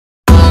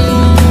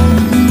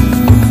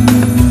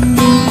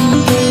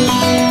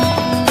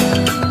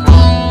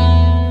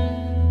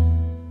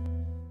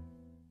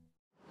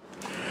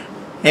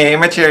Hey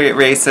my Chariot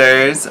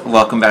Racers!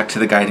 Welcome back to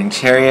the Guiding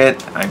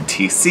Chariot. I'm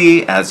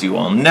TC, as you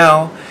all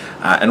know,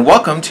 and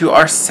welcome to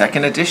our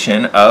second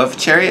edition of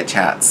Chariot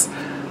Chats.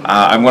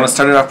 I'm going to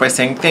start it off by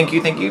saying thank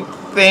you.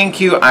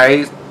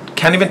 I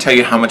can't even tell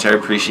you how much I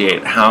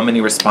appreciate how many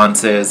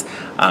responses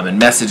and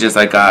messages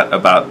I got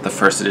about the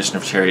first edition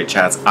of Chariot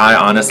Chats. I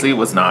honestly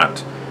was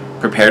not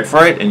prepared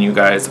for it, and you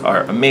guys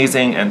are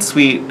amazing and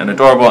sweet and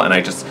adorable, and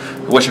I just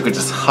wish I could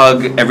just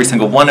hug every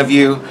single one of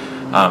you.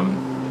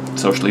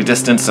 Socially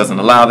distanced doesn't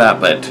allow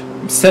that, but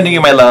I'm sending you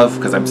my love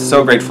because I'm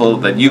so grateful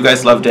that you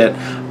guys loved it.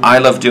 I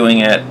love doing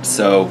it,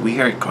 so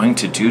we are going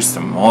to do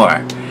some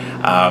more.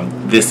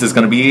 This is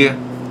going to be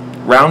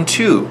round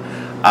 2.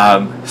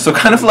 So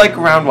kind of like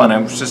round 1, I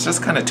was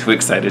just kind of too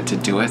excited to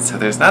do it, so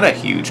there's not a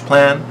huge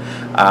plan,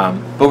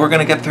 but we're going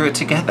to get through it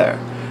together.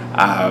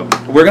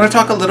 We're going to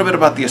talk a little bit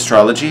about the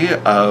astrology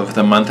of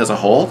the month as a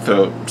whole,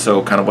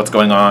 so kind of what's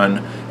going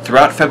on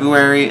throughout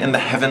February in the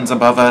heavens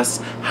above us,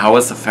 how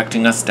it's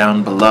affecting us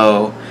down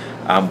below.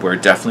 We're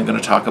definitely going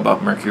to talk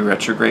about Mercury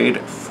retrograde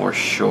for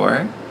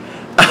sure.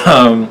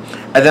 And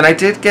then I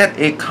did get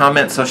a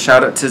comment, so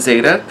shout out to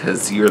Zeta,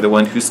 because you're the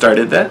one who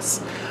started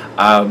this.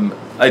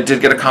 I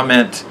did get a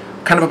comment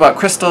kind of about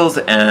crystals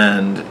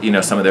and, you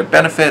know, some of their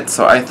benefits,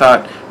 so I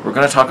thought we're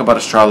going to talk about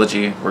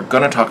astrology, we're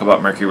going to talk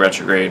about Mercury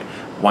retrograde,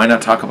 why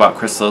not talk about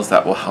crystals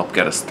that will help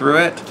get us through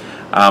it.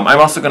 I'm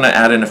also going to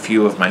add in a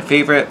few of my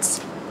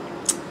favorites.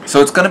 So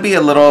it's going to be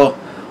a little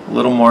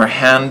more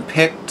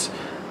hand-picked,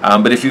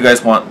 but if you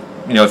guys want,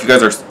 you know, if you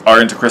guys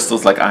are into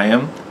crystals like I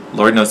am,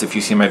 Lord knows if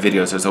you see my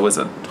videos, there's always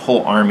a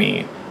whole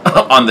army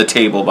on the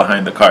table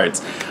behind the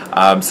cards.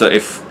 So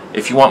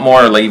if you want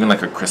more, like even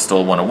like a crystal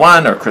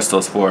 101 or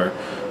crystals for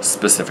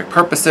specific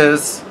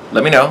purposes,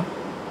 let me know.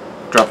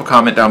 Drop a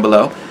comment down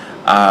below.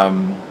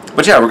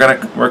 But yeah,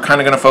 we're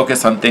kind of gonna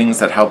focus on things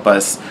that help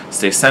us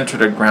stay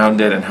centered and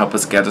grounded and help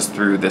us get us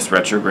through this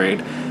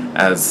retrograde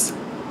as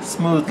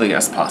smoothly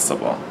as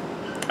possible.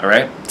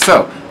 Alright,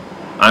 so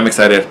I'm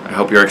excited. I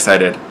hope you're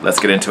excited. Let's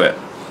get into it.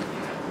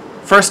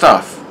 First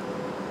off,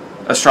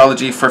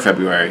 astrology for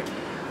February.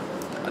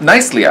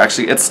 Nicely,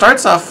 actually, it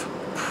starts off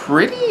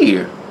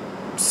pretty,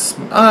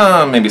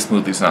 maybe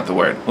smoothly is not the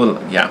word. Well,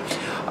 yeah.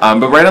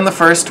 But right on the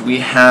 1st,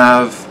 we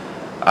have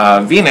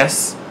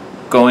Venus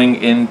going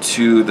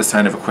into the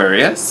sign of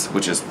Aquarius,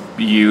 which is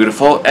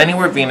beautiful.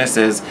 Anywhere Venus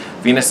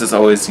is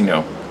always, you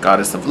know,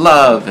 goddess of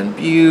love and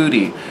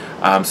beauty.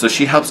 So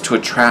she helps to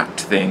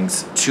attract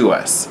things to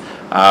us.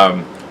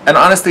 And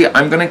honestly,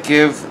 I'm going to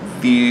give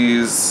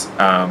these,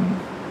 I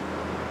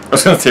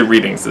was going to say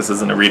readings, this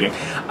isn't a reading.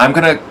 I'm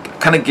going to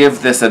kind of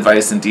give this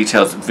advice and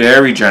details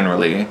very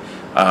generally,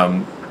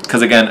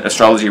 because again,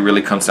 astrology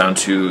really comes down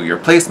to your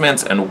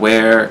placements and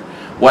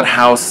what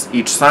house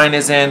each sign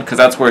is in, because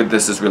that's where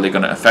this is really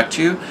going to affect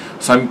you.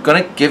 So I'm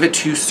going to give it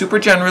to you super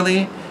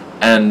generally,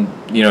 and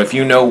you know, if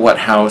you know what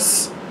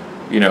house,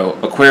 you know,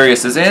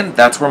 Aquarius is in,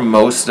 that's where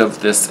most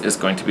of this is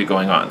going to be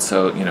going on.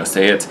 So, you know,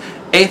 say it's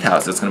 8th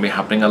house, it's going to be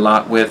happening a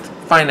lot with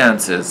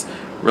finances,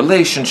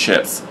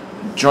 relationships,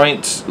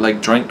 joint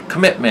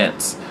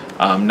commitments.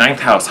 9th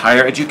house,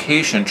 higher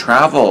education,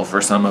 travel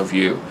for some of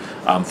you.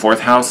 4th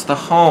house, the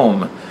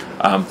home.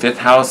 5th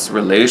house,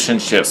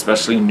 relationships,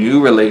 especially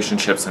new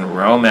relationships and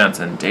romance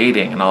and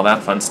dating and all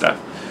that fun stuff.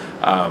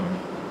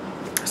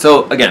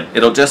 So again,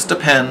 it'll just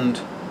depend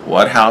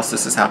what house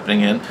this is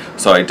happening in.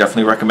 So I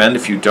definitely recommend,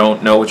 if you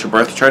don't know what your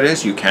birth chart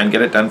is, you can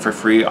get it done for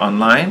free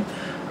online.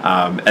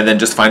 And then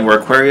just find where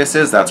Aquarius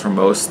is. That's where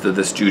most of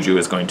this juju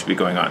is going to be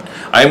going on.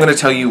 I am going to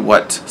tell you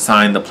what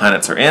sign the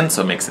planets are in,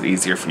 so it makes it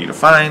easier for you to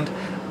find.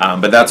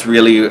 But that's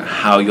really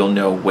how you'll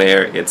know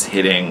where it's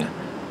hitting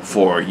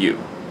for you.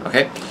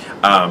 Okay?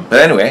 But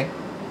anyway,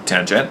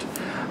 tangent.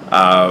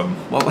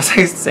 What was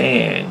I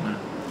saying?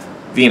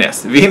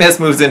 Venus. Venus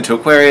moves into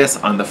Aquarius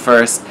on the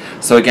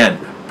 1st. So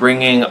again,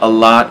 bringing a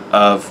lot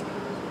of,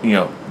 you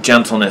know,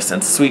 gentleness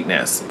and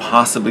sweetness,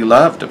 possibly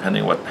love,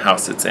 depending what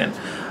house it's in.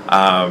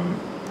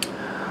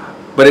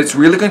 But it's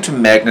really going to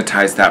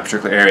magnetize that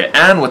particular area.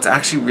 And what's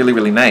actually really,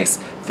 really nice,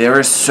 there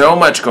is so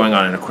much going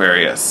on in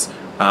Aquarius.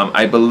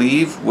 I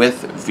believe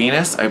with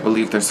Venus, I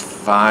believe there's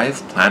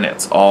 5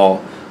 planets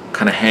all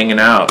kind of hanging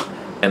out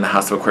in the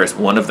house of Aquarius.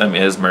 One of them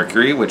is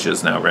Mercury, which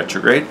is now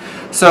retrograde.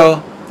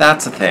 So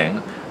that's a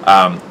thing.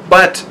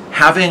 But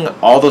having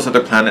all those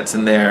other planets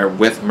in there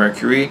with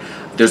Mercury,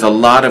 there's a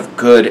lot of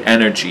good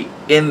energy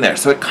in there.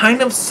 So it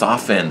kind of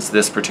softens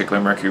this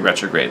particular Mercury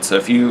retrograde. So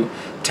if you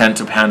tend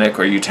to panic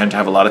or you tend to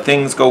have a lot of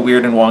things go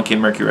weird and wonky in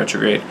Mercury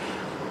retrograde,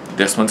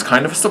 this one's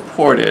kind of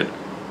supported.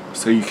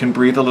 So you can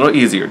breathe a little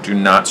easier. Do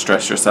not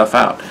stress yourself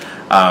out.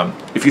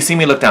 If you see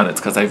me look down, it's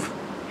because I've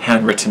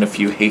handwritten a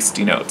few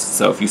hasty notes.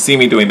 So if you see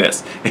me doing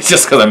this, it's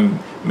just because I'm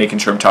making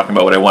sure I'm talking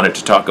about what I wanted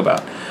to talk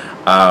about.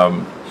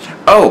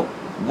 Oh,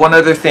 one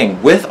other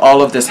thing. With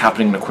all of this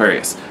happening in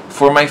Aquarius,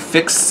 for my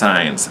fixed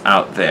signs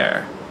out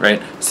there,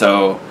 right?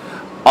 So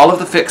all of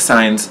the fixed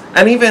signs,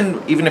 and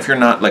even if you're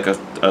not like a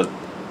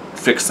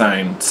fixed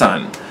sign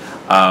sun,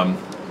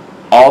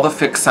 all the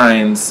fixed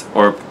signs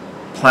or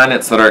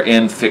planets that are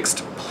in fixed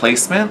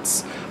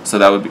placements So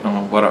that would be,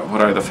 oh, what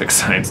are the fixed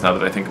signs now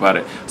that I think about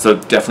it? So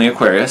definitely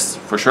Aquarius,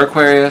 for sure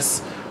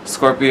Aquarius,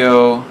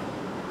 Scorpio,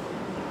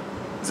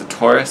 is it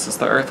Taurus is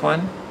the earth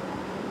one?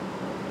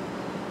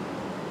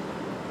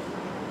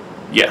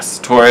 Yes,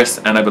 Taurus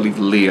and I believe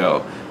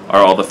Leo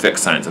are all the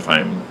fixed signs if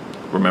I'm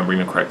remembering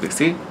it correctly.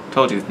 See,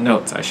 told you,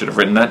 notes, I should have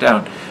written that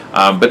down.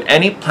 But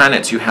any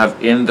planets you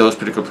have in those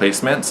particular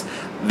placements,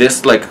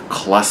 this like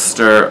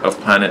cluster of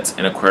planets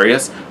in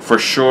Aquarius for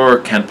sure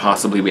can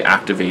possibly be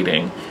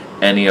activating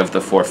any of the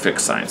 4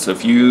 fixed signs. So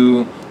if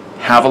you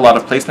have a lot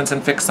of placements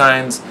in fixed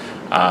signs,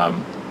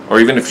 or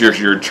even if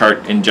your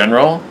chart in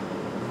general,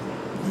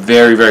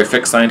 very, very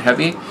fixed sign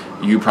heavy,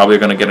 you probably are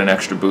going to get an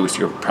extra boost.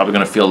 You're probably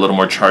going to feel a little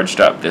more charged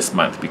up this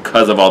month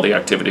because of all the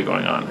activity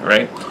going on,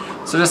 right?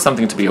 So just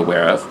something to be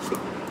aware of.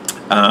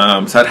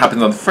 So that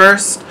happens on the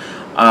 1st.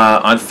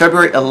 On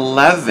February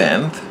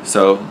 11th,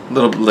 so a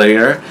little bit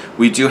later,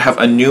 we do have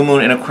a new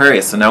moon in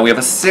Aquarius. So now we have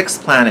a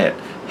 6th planet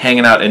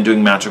hanging out and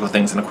doing magical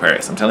things in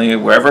Aquarius. I'm telling you,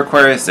 wherever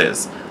Aquarius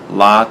is,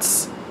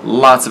 lots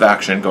of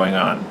action going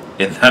on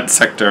in that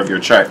sector of your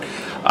chart.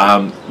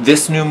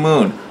 This new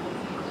moon,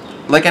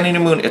 like any new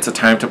moon, it's a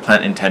time to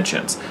plant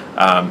intentions.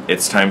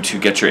 It's time to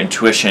get your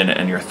intuition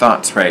and your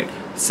thoughts right,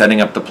 setting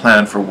up the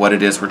plan for what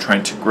it is we're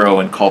trying to grow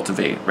and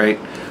cultivate, right?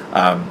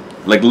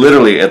 Like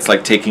literally, it's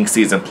like taking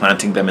seeds and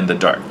planting them in the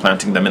dark,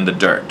 planting them in the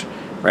dirt,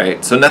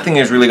 right? So nothing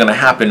is really going to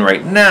happen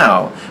right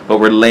now, but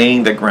we're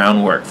laying the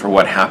groundwork for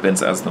what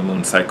happens as the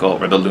moon cycle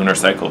or the lunar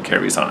cycle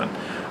carries on.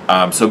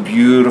 So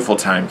beautiful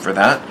time for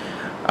that.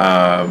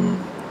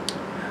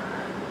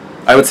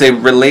 I would say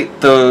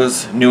relate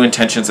those new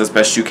intentions as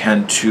best you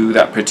can to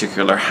that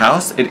particular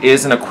house. It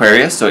is an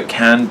Aquarius, so it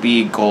can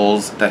be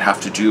goals that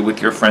have to do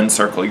with your friend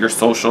circle, your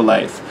social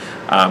life,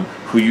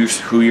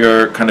 who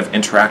you're kind of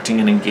interacting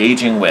and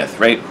engaging with,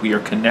 right? Who your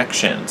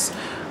connections.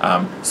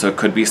 So it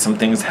could be some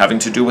things having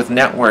to do with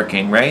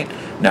networking, right?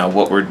 Now,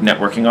 what we're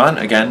networking on,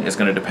 again, is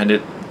going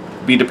to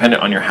be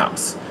dependent on your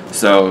house.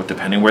 So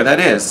depending where that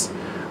is.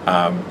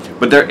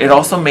 But it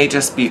also may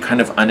just be kind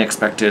of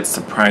unexpected,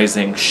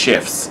 surprising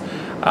shifts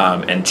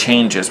and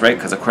changes, right?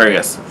 Because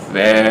Aquarius,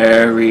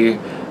 very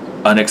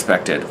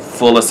unexpected,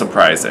 full of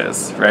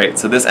surprises, right?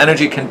 So this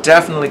energy can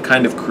definitely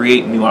kind of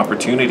create new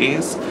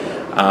opportunities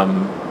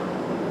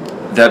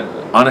that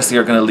honestly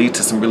are going to lead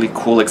to some really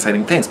cool,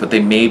 exciting things, but they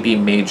may be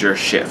major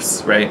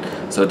shifts, right?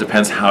 So it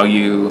depends how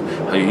you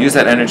use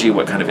that energy,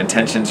 what kind of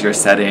intentions you're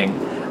setting,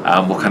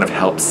 will kind of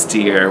help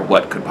steer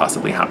what could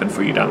possibly happen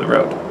for you down the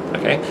road,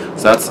 okay?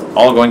 So that's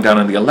all going down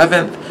on the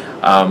 11th.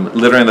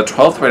 Literally on the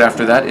 12th, right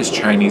after that, is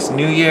Chinese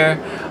New Year.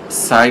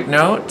 Side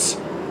note,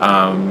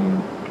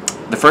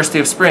 the first day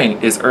of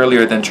spring is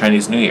earlier than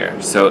Chinese New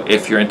Year. So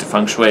if you're into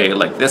feng shui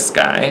like this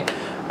guy,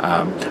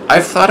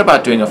 I've thought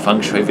about doing a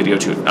feng shui video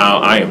too. Now,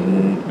 I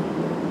am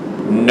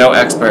no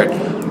expert,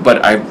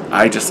 but I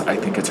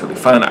think it's really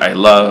fun. I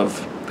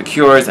love the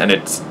cures, and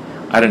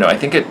I don't know, I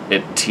think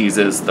it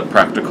teases the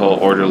practical,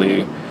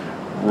 orderly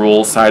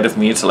rule side of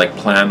me to like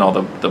plan all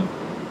the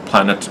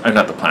planet,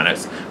 not the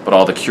planets, but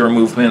all the cure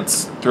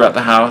movements throughout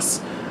the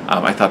house.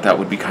 I thought that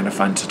would be kind of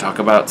fun to talk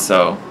about,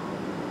 so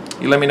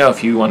you let me know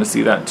if you want to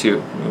see that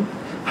too. We'll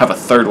have a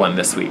third one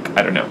this week,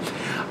 I don't know.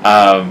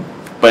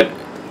 But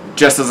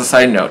just as a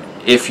side note,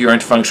 if you're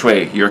into feng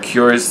shui, your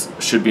cures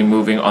should be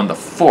moving on the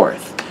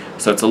 4th.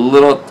 So it's a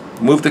little,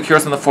 move the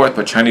cures on the 4th,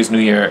 but Chinese New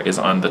Year is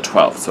on the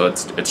 12th, so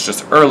it's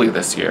just early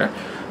this year.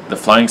 The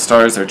flying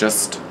stars are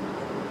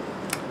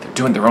they're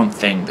doing their own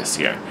thing this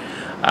year.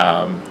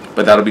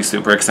 But that'll be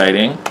super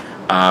exciting.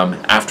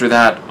 After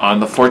that, on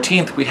the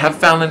 14th, we have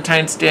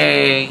Valentine's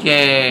Day.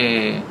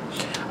 Yay!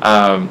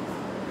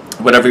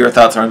 Whatever your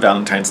thoughts are on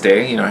Valentine's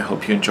Day, I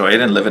hope you enjoy it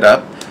and live it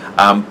up.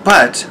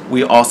 But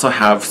we also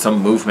have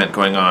some movement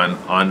going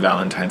on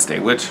Valentine's Day,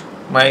 which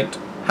might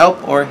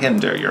help or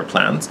hinder your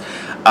plans.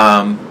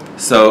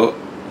 So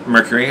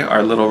Mercury,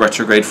 our little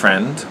retrograde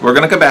friend, we're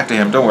going to come back to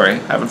him, don't worry,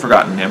 I haven't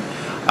forgotten him.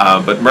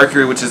 But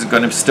Mercury, which is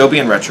going to still be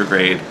in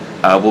retrograde,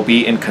 will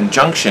be in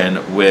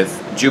conjunction with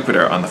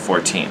Jupiter on the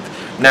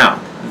 14th.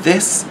 Now,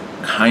 this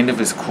kind of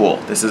is cool.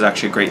 This is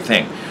actually a great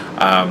thing.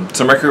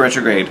 So Mercury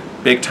retrograde,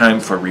 big time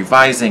for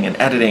revising and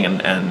editing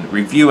and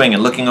reviewing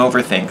and looking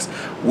over things.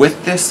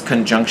 With this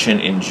conjunction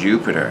in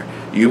Jupiter,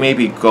 you may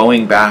be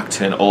going back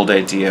to an old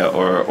idea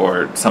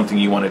or something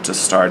you wanted to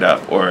start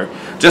up, or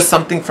just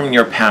something from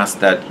your past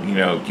that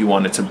you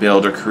wanted to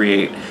build or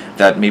create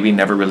that maybe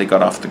never really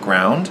got off the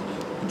ground.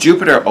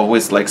 Jupiter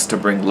always likes to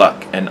bring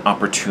luck and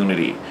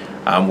opportunity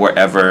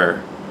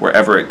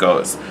wherever it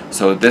goes.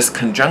 So this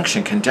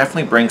conjunction can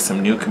definitely bring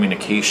some new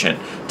communication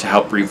to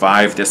help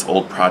revive this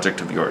old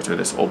project of yours or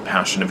this old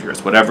passion of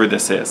yours, whatever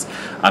this is.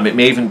 It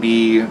may even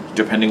be,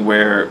 depending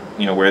where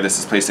this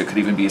is placed, it could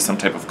even be some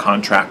type of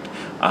contract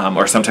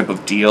or some type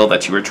of deal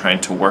that you were trying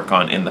to work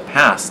on in the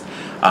past.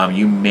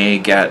 You may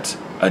get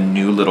a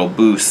new little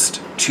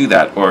boost to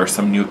that, or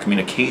some new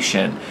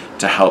communication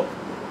to help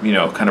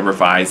kind of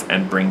revise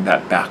and bring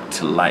that back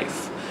to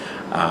life.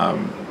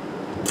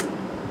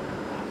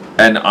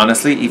 And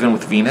honestly, even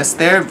with Venus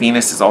there,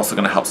 Venus is also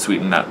going to help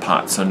sweeten that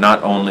pot. So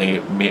not only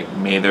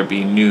may there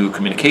be new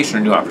communication or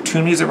new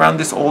opportunities around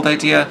this old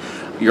idea,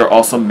 you're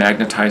also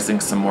magnetizing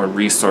some more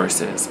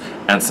resources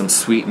and some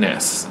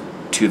sweetness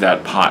to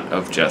that pot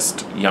of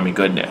just yummy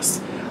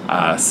goodness.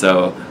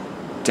 So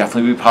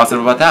definitely be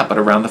positive about that. But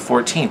around the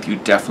 14th, you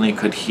definitely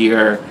could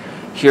hear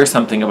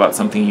something about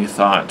something you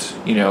thought,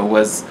 you know,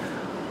 was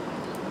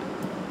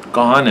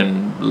gone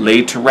and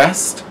laid to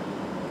rest.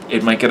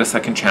 It might get a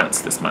second chance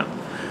this month.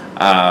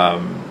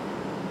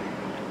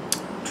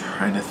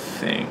 Trying to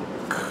think.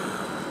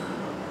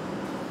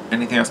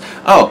 Anything else?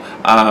 Oh,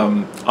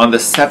 on the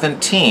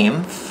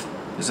 17th,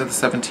 is it the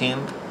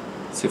 17th?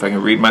 See if I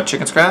can read my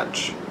chicken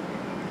scratch.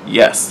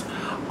 Yes.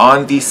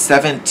 On the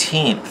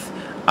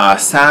 17th,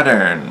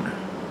 Saturn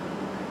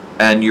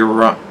and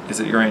Uranus, is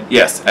it Uranus?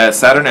 Yes,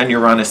 Saturn and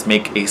Uranus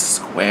make a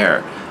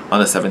square on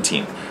the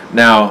 17th.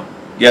 Now,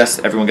 yes,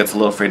 everyone gets a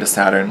little afraid of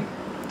Saturn.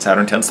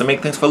 Saturn tends to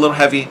make things feel a little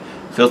heavy,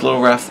 feels a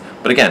little rough.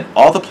 But again,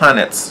 all the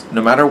planets,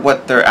 no matter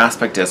what their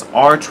aspect is,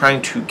 are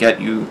trying to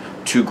get you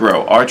to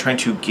grow, are trying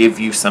to give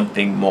you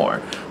something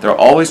more. They're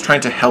always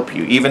trying to help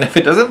you, even if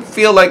it doesn't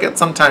feel like it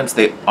sometimes.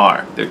 They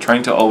are. They're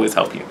trying to always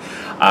help you.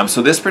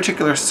 So this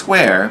particular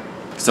square,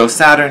 so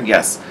Saturn,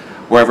 yes,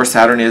 wherever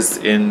Saturn is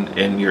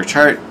in your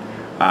chart,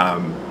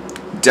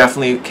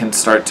 definitely can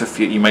start to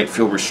feel, you might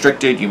feel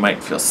restricted, you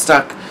might feel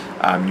stuck,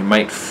 you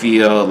might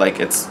feel like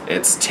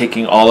it's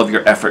taking all of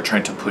your effort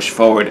trying to push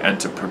forward and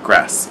to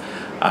progress.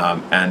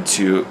 And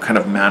to kind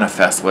of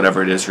manifest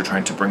whatever it is you're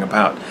trying to bring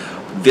about.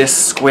 This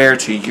square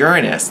to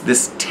Uranus,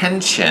 this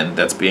tension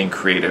that's being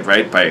created,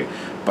 right,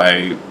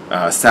 by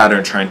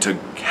Saturn trying to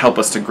help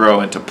us to grow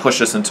and to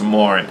push us into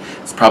more, and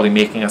it's probably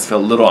making us feel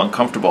a little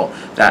uncomfortable.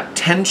 That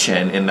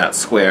tension in that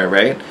square,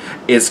 right,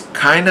 is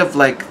kind of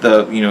like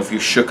the, you know, if you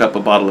shook up a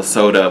bottle of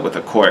soda with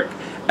a cork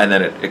and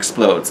then it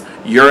explodes.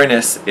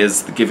 Uranus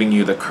is giving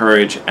you the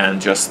courage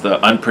and just the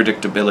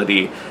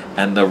unpredictability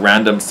and the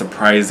random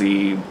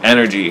surprisey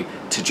energy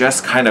to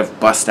just kind of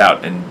bust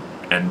out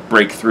and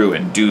break through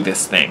and do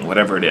this thing,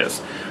 whatever it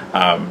is.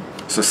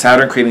 So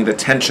Saturn creating the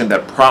tension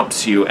that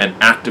prompts you and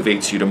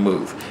activates you to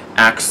move,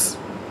 acts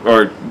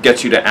or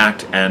gets you to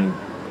act and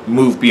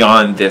move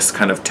beyond this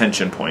kind of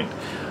tension point.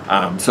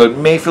 So it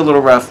may feel a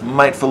little rough,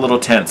 might feel a little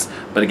tense,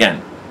 but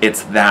again,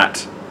 it's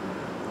that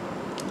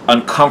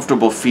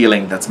uncomfortable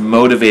feeling that's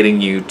motivating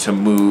you to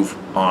move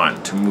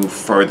on, to move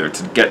further,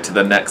 to get to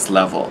the next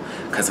level.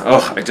 Because,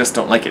 oh, I just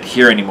don't like it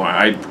here anymore.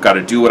 I've got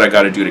to do what I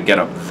got to do to get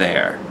up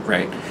there,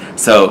 right?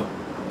 So,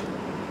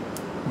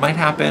 might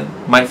happen,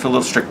 might feel a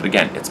little strict, but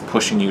again, it's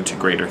pushing you to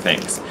greater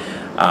things.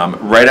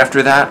 Right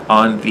after that,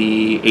 on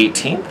the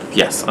 18th,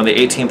 yes, on the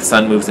 18th,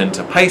 Sun moves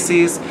into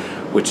Pisces,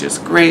 which is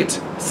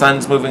great.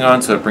 Sun's moving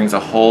on, so it brings a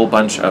whole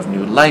bunch of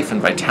new life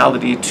and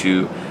vitality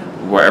to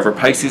wherever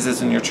Pisces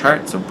is in your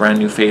chart. So brand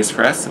new phase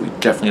for us, so we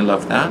definitely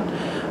love that.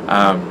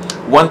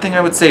 One thing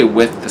I would say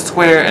with the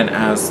square and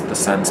as the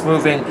Sun's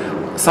moving,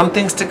 some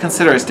things to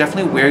consider is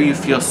definitely where you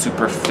feel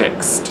super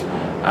fixed.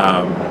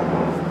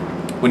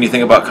 When you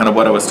think about kind of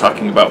what I was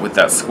talking about with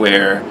that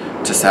square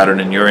to Saturn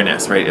and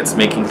Uranus, right? It's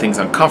making things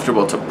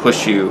uncomfortable to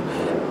push you,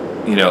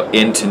 you know,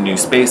 into new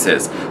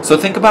spaces. So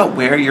think about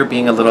where you're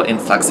being a little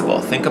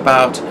inflexible. Think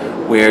about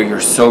where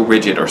you're so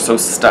rigid or so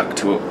stuck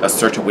to a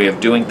certain way of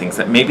doing things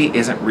that maybe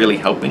isn't really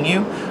helping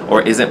you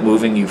or isn't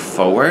moving you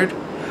forward.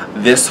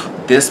 This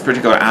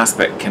particular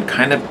aspect can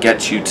kind of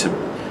get you to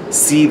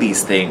see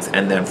these things,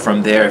 and then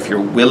from there, if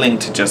you're willing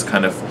to just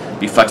kind of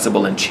be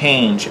flexible and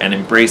change and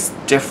embrace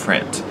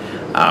different,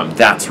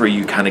 that's where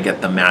you kind of get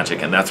the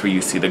magic, and that's where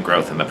you see the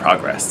growth and the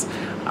progress.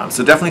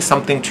 So definitely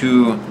something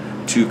to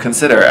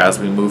consider as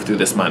we move through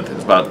this month.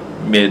 It's about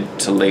mid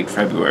to late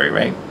February,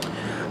 right?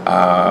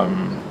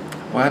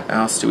 What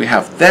else do we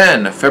have?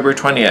 Then, February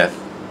 20th,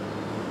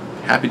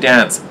 happy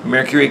dance,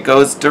 Mercury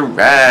goes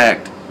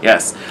direct.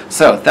 Yes,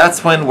 so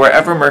that's when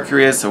wherever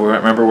Mercury is, so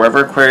remember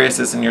wherever Aquarius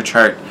is in your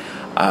chart,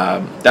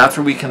 that's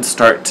where we can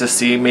start to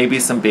see maybe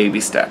some baby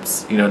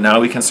steps. You know,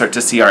 now we can start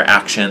to see our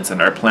actions and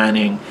our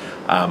planning,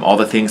 all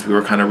the things we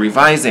were kind of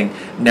revising.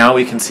 Now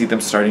we can see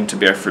them starting to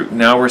bear fruit.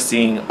 Now we're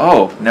seeing,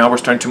 oh, now we're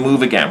starting to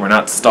move again. We're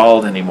not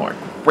stalled anymore.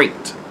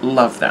 Great,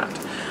 love that.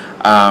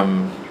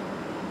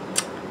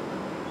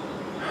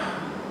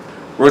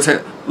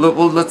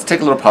 Let's take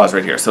a little pause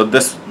right here. So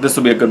this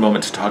will be a good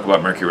moment to talk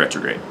about Mercury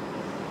retrograde.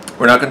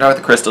 We're not going to talk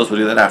about the crystals. We'll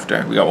do that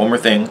after. We got one more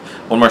thing,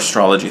 one more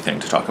astrology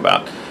thing to talk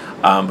about.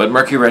 But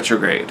Mercury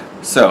retrograde.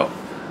 So,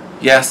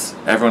 yes,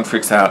 everyone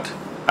freaks out.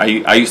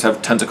 I used to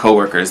have tons of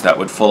coworkers that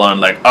would full on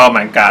like, oh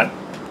my god.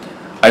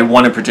 I had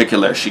one in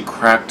particular. She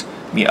cracked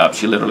me up.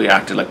 She literally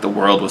acted like the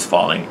world was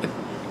falling. It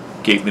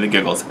gave me the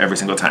giggles every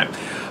single time.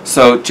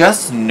 So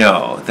just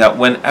know that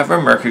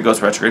whenever Mercury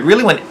goes retrograde,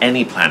 really when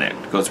any planet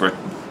goes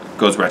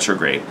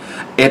retrograde,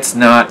 it's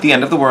not the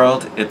end of the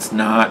world. It's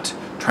not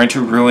trying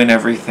to ruin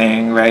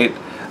everything, right?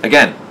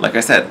 Again, like I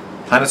said,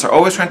 planets are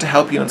always trying to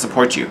help you and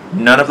support you.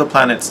 None of the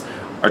planets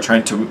are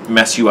trying to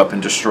mess you up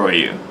and destroy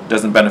you. It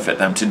doesn't benefit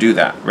them to do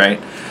that,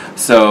 right?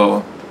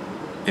 So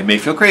it may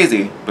feel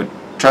crazy, but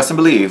trust and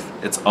believe,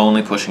 it's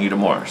only pushing you to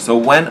more. So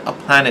when a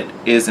planet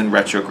is in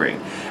retrograde,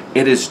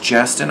 it is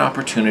just an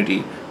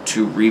opportunity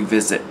to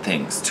revisit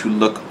things, to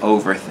look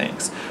over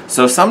things.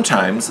 So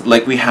sometimes,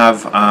 like we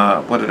have,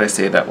 what did I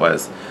say that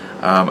was?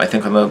 I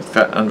think on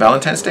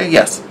Valentine's Day?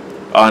 Yes.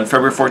 On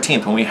February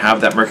 14th, when we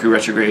have that Mercury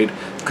retrograde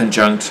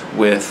conjunct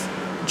with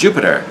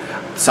Jupiter,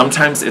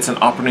 sometimes it's an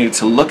opportunity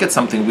to look at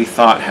something we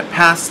thought had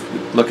passed,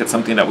 look at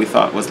something that we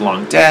thought was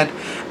long dead,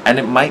 and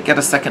it might get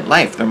a second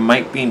life. There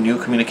might be new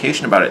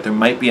communication about it. There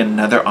might be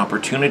another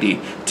opportunity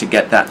to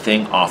get that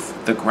thing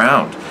off the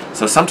ground.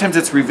 So sometimes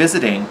it's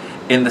revisiting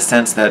in the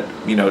sense that,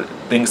 you know,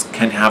 things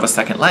can have a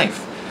second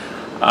life.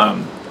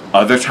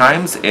 Other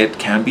times it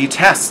can be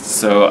tests.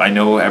 So I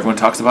know everyone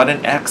talks about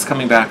an ex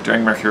coming back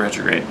during Mercury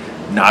retrograde.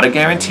 Not a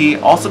guarantee.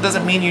 Also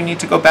doesn't mean you need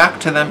to go back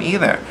to them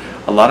either.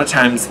 A lot of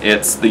times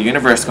it's the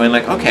universe going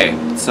like, okay,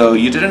 so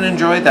you didn't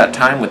enjoy that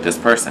time with this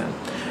person.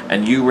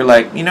 And you were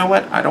like, you know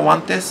what? I don't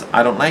want this.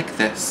 I don't like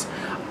this.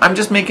 I'm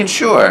just making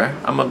sure.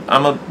 I'm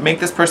gonna make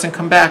this person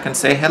come back and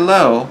say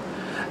hello.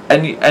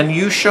 And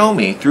you show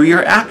me through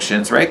your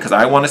actions, right? Because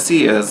I want to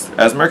see,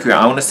 as Mercury,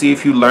 I want to see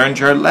if you learned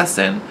your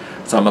lesson.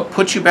 So I'm going to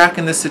put you back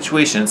in this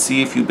situation and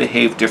see if you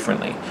behave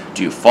differently.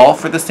 Do you fall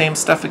for the same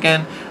stuff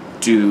again?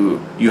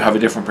 Do you have a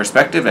different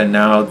perspective and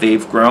now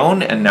they've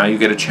grown and now you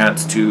get a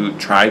chance to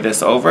try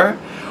this over?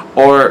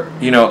 Or,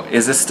 you know,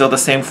 is this still the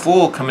same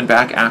fool coming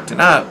back acting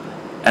up?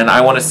 And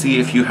I want to see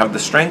if you have the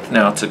strength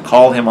now to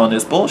call him on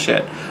his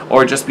bullshit.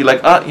 Or just be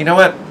like, you know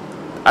what?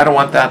 I don't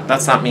want that.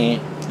 That's not me.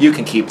 You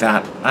can keep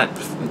that.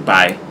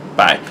 Bye.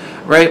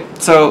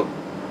 Right? So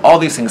all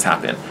these things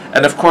happen.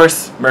 And of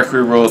course,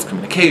 Mercury rules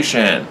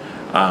communication,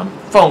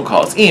 phone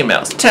calls,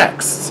 emails,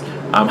 texts,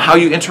 how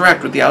you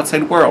interact with the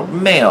outside world,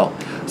 mail.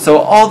 So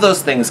all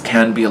those things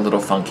can be a little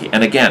funky.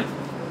 And again,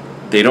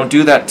 they don't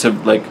do that to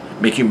like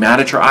make you mad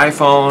at your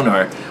iPhone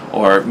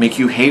or make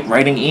you hate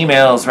writing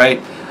emails,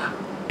 right?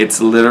 It's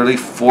literally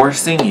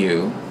forcing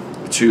you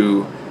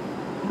to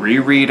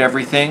reread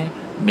everything,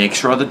 make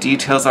sure all the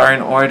details are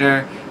in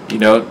order, you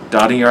know,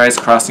 dotting your I's,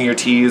 crossing your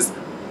T's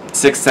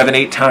 6, 7,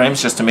 8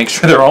 times just to make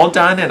sure they're all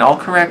done and all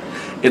correct.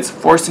 It's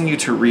forcing you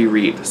to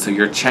reread, so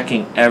you're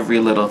checking every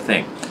little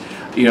thing.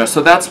 You know,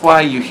 so that's why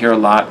you hear a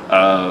lot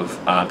of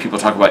people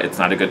talk about it's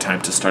not a good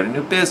time to start a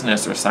new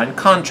business or sign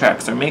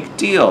contracts or make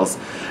deals.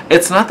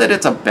 It's not that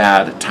it's a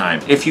bad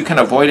time. If you can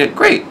avoid it,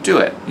 great, do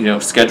it. You know,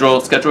 schedule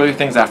your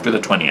things after the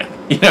 20th.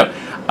 You know,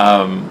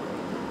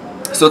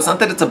 so it's not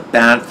that it's a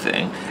bad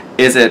thing.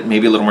 Is it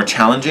maybe a little more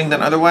challenging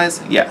than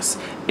otherwise? Yes.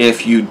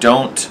 If you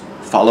don't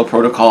follow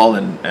protocol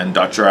and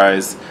dot your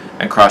I's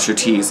and cross your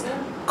T's,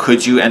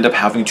 could you end up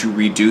having to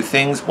redo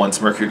things once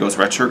Mercury goes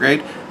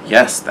retrograde?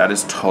 Yes, that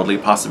is totally a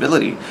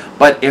possibility.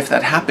 But if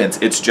that happens,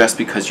 it's just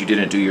because you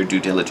didn't do your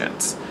due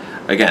diligence.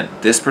 Again,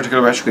 this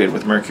particular retrograde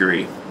with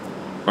Mercury,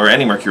 or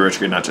any Mercury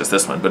retrograde, not just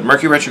this one, but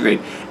Mercury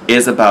retrograde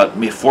is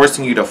about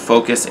forcing you to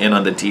focus in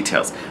on the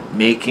details,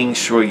 making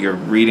sure you're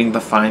reading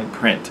the fine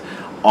print,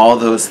 all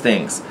those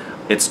things.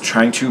 It's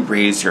trying to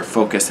raise your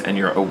focus and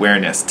your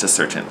awareness to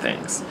certain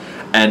things.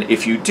 And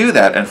if you do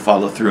that and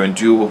follow through and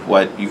do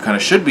what you kind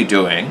of should be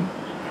doing,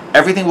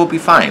 everything will be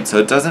fine. So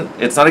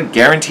it's not a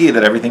guarantee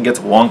that everything gets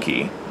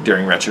wonky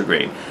during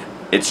retrograde.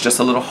 It's just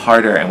a little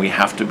harder and we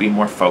have to be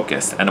more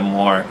focused and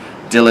more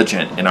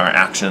diligent in our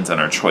actions and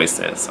our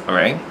choices, all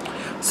right?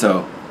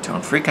 So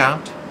don't freak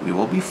out. We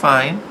will be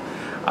fine.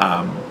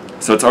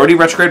 So it's already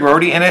retrograde. We're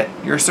already in it.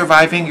 You're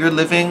surviving. You're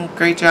living.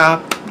 Great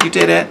job. You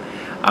did it.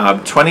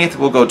 20th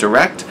will go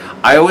direct.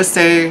 I always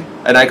say,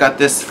 and I got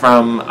this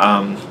from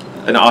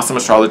an awesome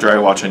astrologer I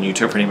watch on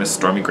YouTube. Her name is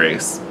Stormy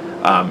Grace.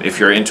 If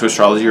you're into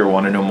astrology or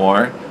want to know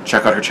more,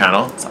 check out her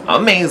channel. It's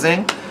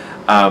amazing.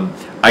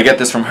 I get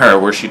this from her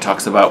where she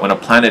talks about when a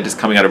planet is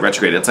coming out of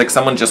retrograde. It's like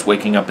someone just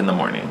waking up in the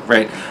morning,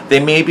 right? They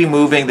may be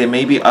moving, they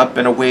may be up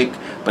and awake,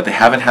 but they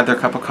haven't had their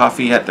cup of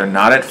coffee yet. They're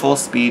not at full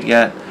speed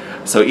yet.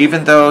 So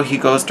even though he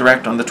goes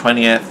direct on the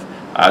 20th,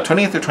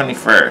 20th or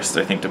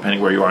 21st, I think, depending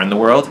where you are in the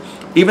world,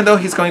 even though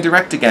he's going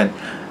direct again,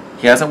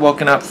 he hasn't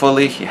woken up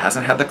fully, he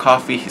hasn't had the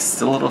coffee, he's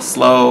still a little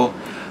slow.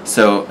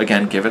 So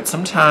again, give it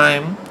some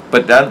time.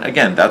 But then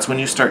again, that's when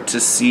you start to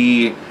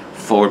see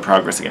forward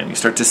progress again. You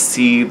start to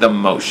see the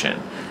motion.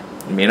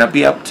 It may not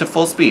be up to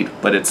full speed,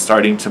 but it's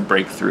starting to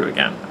break through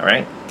again, all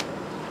right?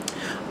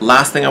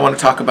 Last thing I want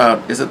to talk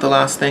about, is it the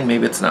last thing?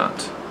 Maybe it's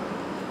not.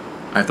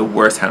 I have the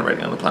worst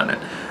handwriting on the planet.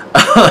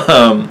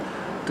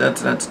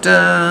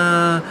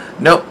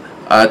 Nope,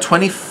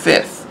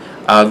 25th,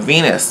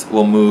 Venus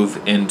will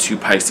move into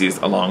Pisces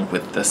along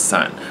with the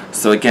Sun.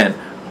 So again,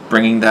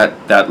 bringing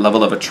that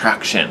level of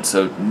attraction,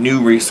 so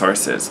new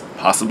resources,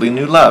 possibly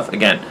new love.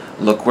 Again,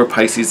 look where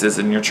Pisces is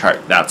in your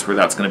chart. That's where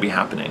that's going to be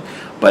happening.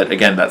 But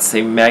again, that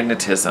same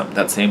magnetism,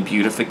 that same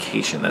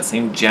beautification, that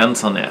same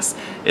gentleness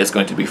is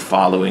going to be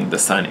following the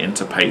Sun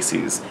into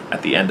Pisces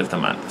at the end of the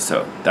month.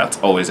 So that's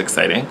always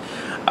exciting.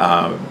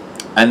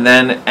 And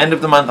then end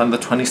of the month on the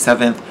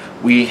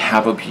 27th, we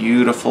have a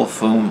beautiful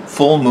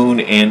full moon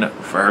in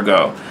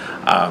Virgo.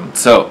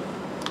 So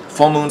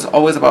Full moon's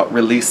always about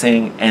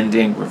releasing,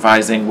 ending,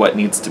 revising what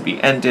needs to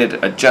be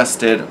ended,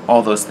 adjusted,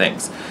 all those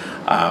things.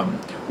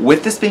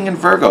 With this being in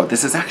Virgo,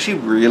 this is actually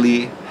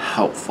really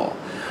helpful.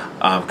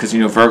 Because,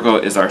 Virgo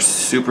is our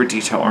super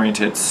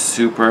detail-oriented,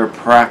 super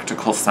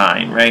practical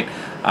sign, right?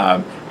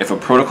 If a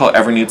protocol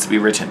ever needs to be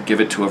written, give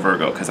it to a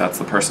Virgo, because that's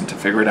the person to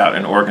figure it out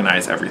and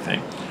organize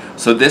everything.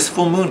 So this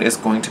full moon is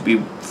going to be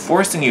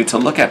forcing you to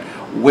look at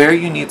where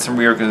you need some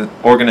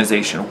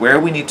reorganization, where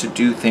we need to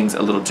do things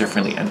a little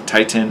differently and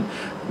tighten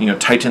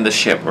the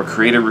ship or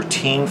create a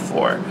routine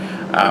for.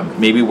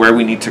 Maybe where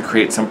we need to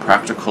create some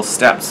practical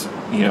steps,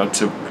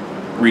 to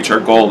reach our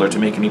goal or to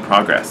make any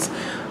progress.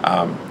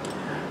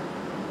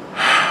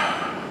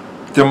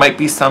 There might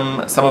be some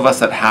of us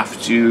that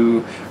have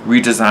to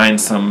redesign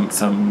some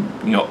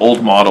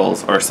old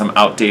models or some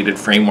outdated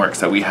frameworks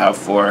that we have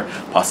for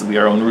possibly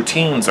our own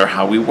routines or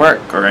how we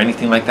work or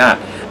anything like that.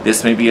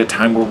 This may be a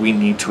time where we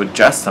need to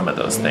adjust some of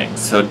those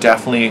things. So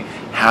definitely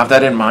have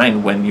that in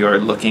mind when you're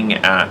looking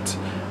at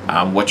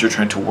what you're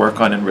trying to work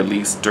on and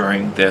release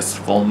during this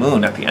full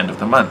moon at the end of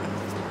the month.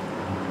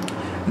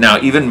 Now,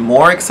 even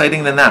more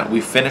exciting than that, we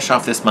finish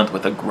off this month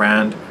with a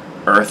grand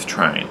Earth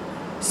trine.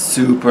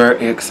 Super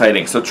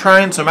exciting. So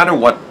trines, no matter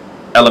what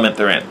element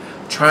they're in,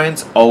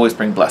 trines always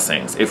bring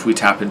blessings if we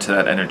tap into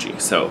that energy.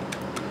 So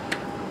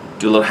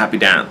do a little happy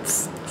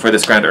dance for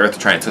this grand Earth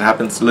trine. So it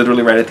happens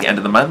literally right at the end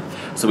of the month.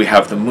 So we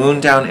have the moon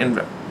down in,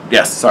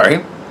 got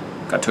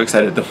too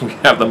excited. We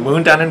have the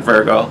moon down in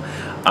Virgo.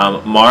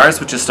 Mars,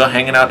 which is still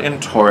hanging out in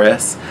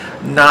Taurus,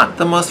 not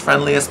the most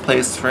friendliest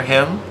place for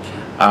him.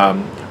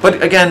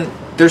 But again,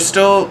 there's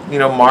still,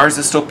 Mars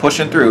is still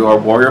pushing through, our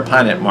warrior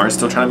planet. Mars is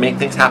still trying to make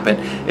things happen.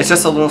 It's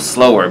just a little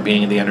slower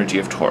being in the energy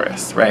of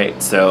Taurus,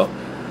 right? So,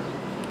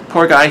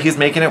 poor guy, he's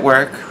making it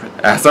work,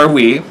 as are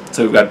we.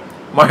 So we've got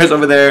Mars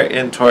over there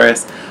in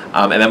Taurus,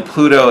 and then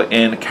Pluto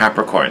in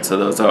Capricorn. So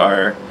that's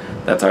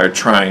our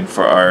trine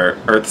for our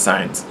Earth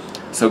signs.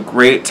 So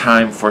great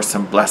time for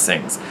some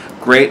blessings.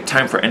 Great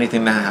time for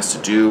anything that has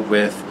to do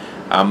with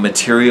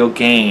material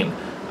gain,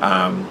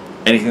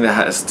 anything that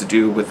has to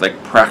do with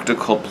like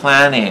practical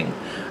planning,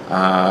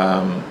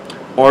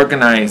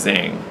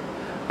 organizing,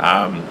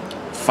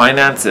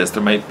 finances.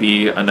 There might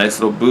be a nice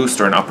little boost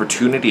or an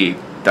opportunity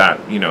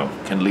that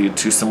can lead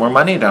to some more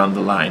money down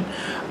the line.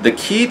 The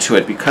key to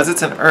it, because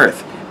it's an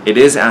Earth, it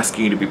is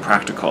asking you to be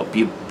practical.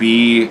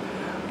 Be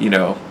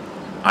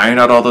iron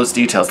out all those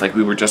details like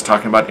we were just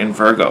talking about in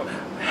Virgo.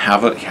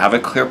 Have a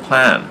clear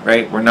plan,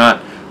 right? We're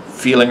not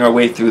feeling our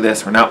way through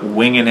this. We're not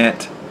winging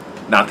it.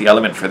 Not the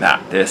element for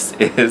that. This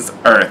is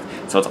Earth.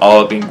 So it's all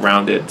about being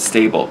grounded,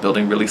 stable,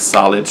 building really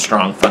solid,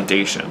 strong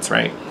foundations,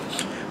 right?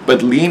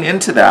 But lean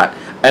into that.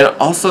 And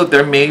also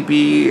there may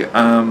be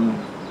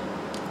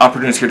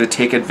opportunities here to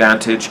take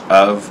advantage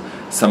of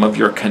some of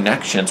your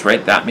connections,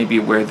 right? That may be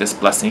where this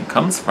blessing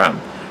comes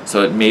from.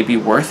 So it may be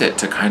worth it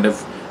to kind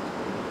of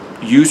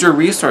use your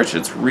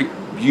resources,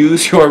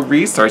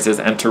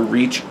 and to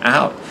reach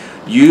out.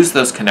 Use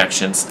those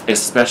connections,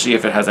 especially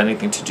if it has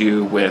anything to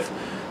do with,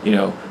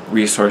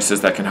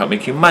 resources that can help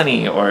make you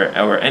money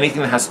or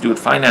anything that has to do with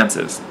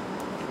finances.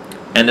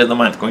 End of the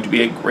month, going to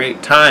be a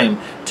great time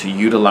to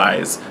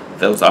utilize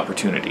those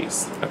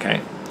opportunities,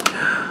 okay?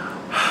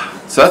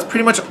 So that's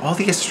pretty much all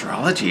the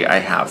astrology I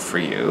have for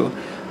you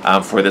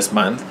for this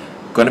month.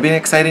 Going to be an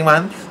exciting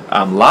month.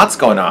 Lots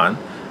going on.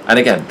 And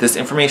again, this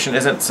information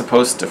isn't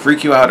supposed to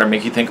freak you out or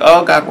make you think,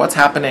 oh God, what's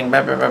happening?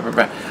 Blah, blah, blah, blah,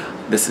 blah.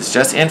 This is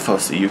just info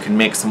so you can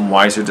make some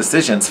wiser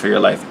decisions for your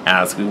life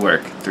as we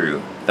work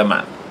through the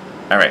month.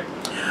 All right,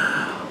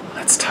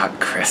 let's talk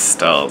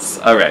crystals.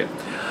 All right,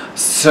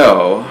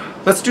 so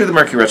let's do the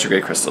Mercury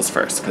retrograde crystals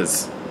first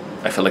because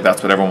I feel like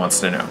that's what everyone wants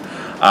to know.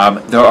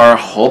 There are a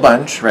whole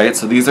bunch, right?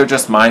 So these are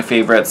just my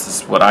favorites.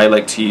 This is what I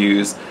like to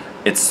use.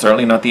 It's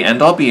certainly not the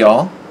end-all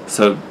be-all,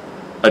 so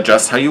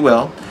adjust how you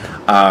will.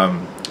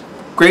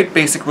 Great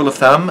basic rule of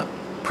thumb,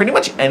 pretty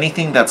much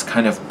anything that's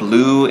kind of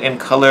blue in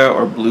color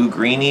or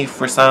blue-greeny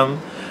for some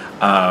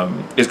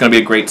is going to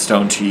be a great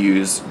stone to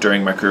use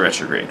during Mercury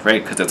retrograde,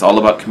 right? Because it's all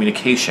about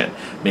communication,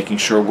 making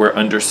sure we're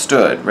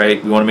understood,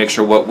 right? We want to make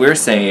sure what we're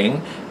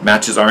saying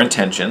matches our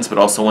intentions, but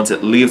also once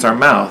it leaves our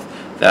mouth,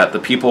 that the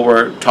people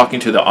we're talking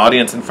to, the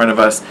audience in front of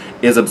us,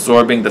 is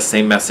absorbing the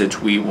same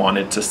message we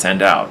wanted to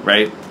send out,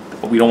 right?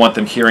 We don't want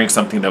them hearing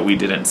something that we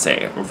didn't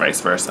say, or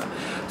vice versa.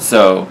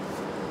 So,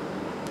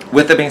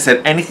 with that being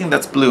said, anything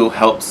that's blue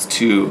helps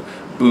to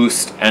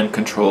boost and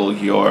control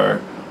your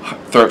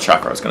throat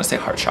chakra. I was going to say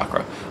heart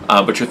chakra,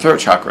 but your throat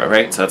chakra,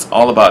 right? So it's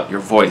all about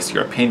your voice,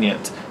 your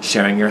opinions,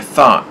 sharing your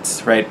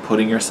thoughts, right?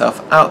 Putting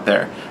yourself out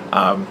there,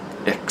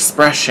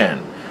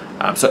 expression.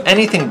 So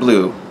anything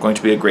blue, going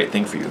to be a great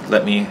thing for you.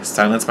 Let me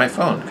silence my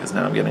phone because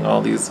now I'm getting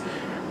all these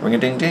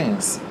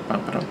ring-a-ding-dings.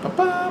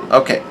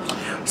 Okay,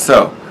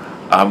 so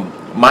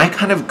my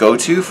kind of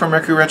go-to for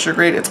Mercury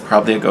retrograde, it's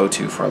probably a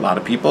go-to for a lot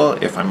of people,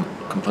 if I'm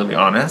completely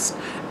honest,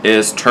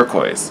 is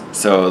turquoise.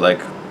 So like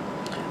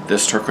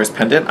this turquoise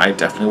pendant, I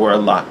definitely wear a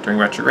lot during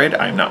retrograde.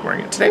 I'm not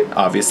wearing it today,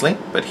 obviously,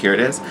 but here it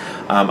is.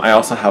 I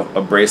also have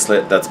a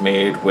bracelet that's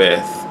made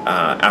with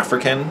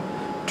African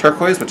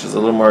turquoise, which is a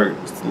little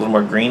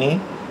more greeny.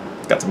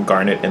 It's got some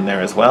garnet in there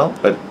as well,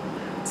 but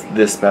it's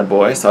this bad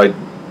boy. So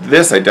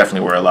this I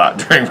definitely wear a lot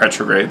during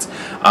retrogrades.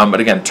 But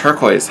again,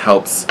 turquoise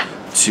helps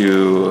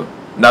to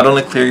not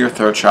only clear your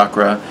throat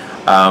chakra,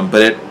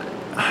 but it,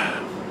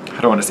 how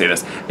do I want to say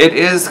this? It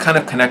is kind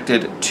of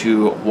connected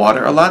to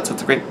water a lot, so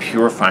it's a great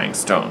purifying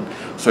stone.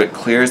 So it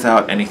clears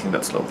out anything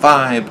that's low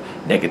vibe,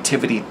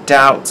 negativity,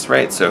 doubts,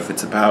 right? So if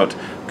it's about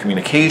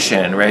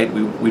communication, right,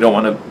 we don't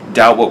want to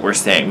doubt what we're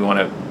saying. We want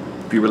to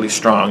be really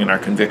strong in our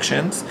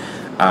convictions.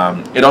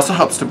 It also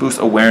helps to boost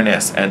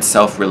awareness and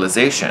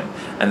self-realization,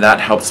 and that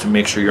helps to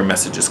make sure your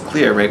message is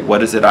clear, right?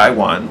 What is it I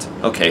want?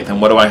 Okay,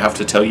 then what do I have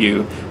to tell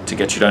you to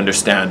get you to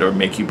understand or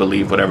make you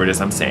believe whatever it is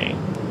I'm saying,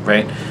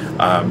 right?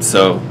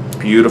 So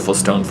beautiful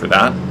stone for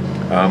that.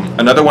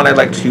 Another one I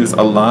like to use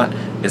a lot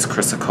is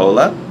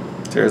chrysocolla.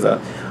 There's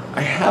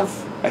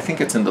I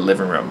think it's in the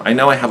living room. I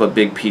know I have a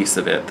big piece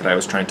of it that I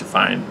was trying to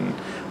find, and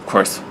of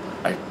course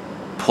I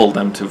pulled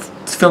them to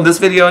film this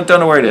video and don't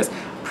know where it is.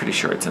 I'm pretty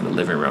sure it's in the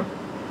living room.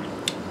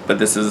 But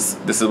this is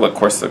what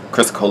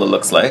chrysocolla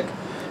looks like.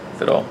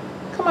 If it'll,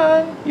 come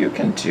on, you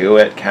can do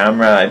it,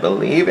 camera. I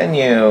believe in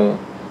you.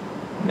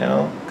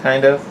 No,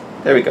 kind of.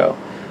 There we go.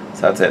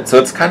 So that's it. So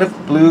it's kind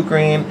of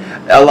blue-green.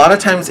 A lot of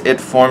times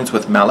it forms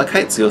with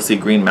malachite, so you'll see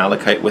green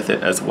malachite with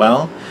it as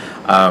well.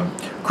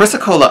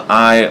 Chrysocolla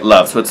I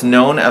love. So it's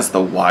known as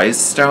the wise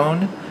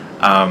stone.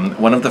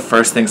 One of the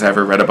first things I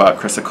ever read about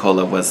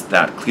chrysocolla was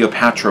that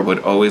Cleopatra would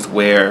always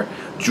wear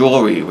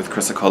jewelry with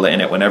chrysocolla in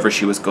it whenever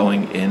she was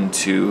going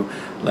into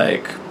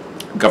like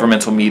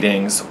governmental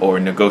meetings or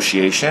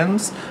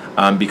negotiations,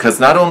 because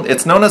not only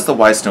it's known as the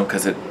wise stone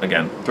because it,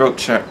 again, throat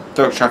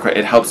chakra,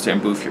 it helps to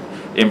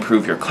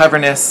improve your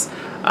cleverness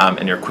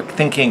and your quick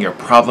thinking, your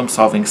problem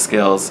solving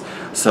skills.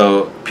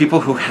 So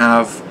people who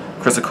have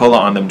chrysocolla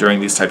on them during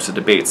these types of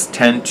debates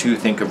tend to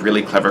think of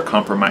really clever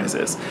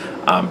compromises,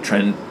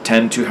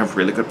 tend to have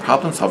really good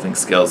problem solving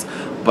skills.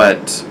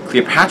 But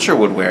Cleopatra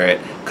would wear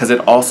it because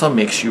it also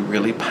makes you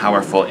really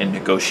powerful in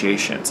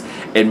negotiations.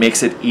 It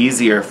makes it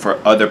easier for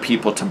other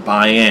people to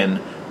buy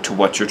in to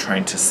what you're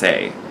trying to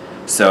say.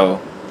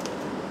 So,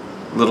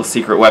 little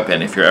secret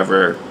weapon if you're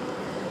ever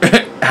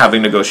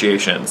having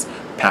negotiations,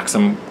 pack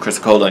some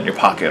chrysocolla in your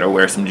pocket or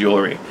wear some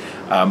jewelry.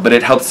 But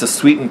it helps to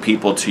sweeten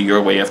people to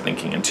your way of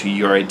thinking and to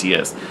your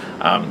ideas,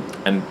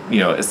 and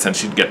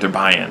essentially get their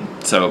buy-in.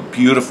 So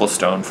beautiful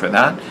stone for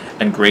that,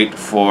 and great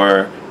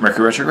for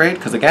Mercury retrograde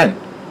because again,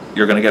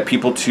 you're going to get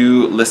people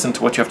to listen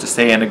to what you have to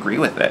say and agree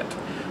with it.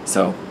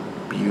 So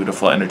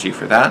beautiful energy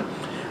for that.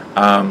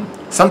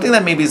 Something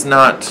that maybe is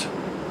not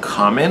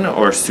common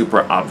or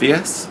super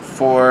obvious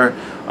for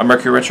a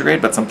Mercury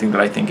retrograde, but something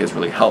that I think is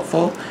really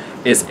helpful,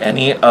 is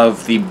any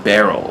of the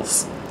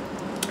beryls.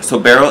 So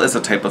beryl is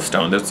a type of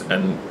stone. There's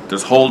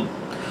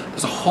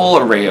a whole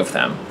array of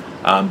them.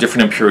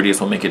 Different impurities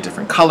will make it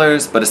different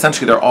colors, but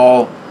essentially they're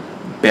all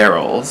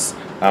beryls.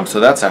 So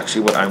that's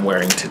actually what I'm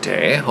wearing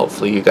today.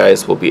 Hopefully you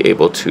guys will be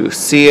able to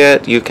see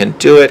it. You can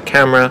do it,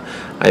 camera.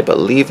 I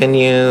believe in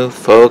you.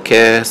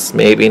 Focus.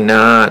 Maybe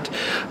not.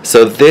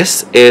 So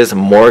this is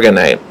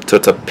morganite. So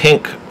it's a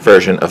pink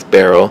version of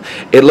beryl.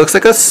 It looks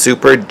like a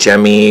super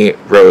gemmy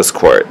rose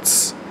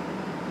quartz.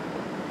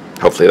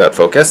 Hopefully that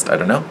focused. I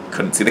don't know.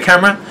 Couldn't see the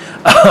camera.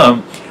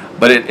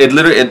 But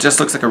it just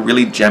looks like a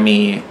really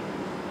gemmy,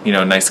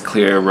 nice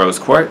clear rose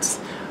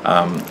quartz.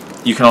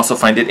 You can also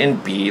find it in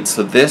beads.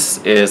 So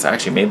this is, I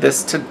actually made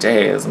this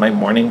today as my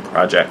morning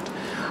project.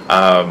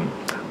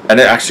 And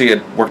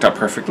it worked out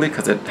perfectly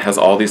because it has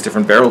all these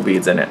different beryl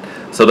beads in it.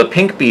 So the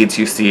pink beads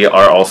you see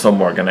are also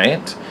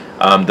morganite.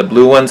 The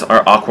blue ones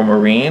are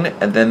aquamarine,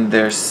 and then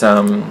there's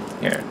some,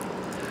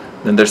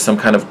 then there's some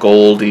kind of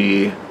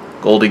goldy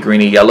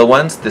greeny yellow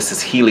ones. This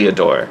is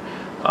heliodor.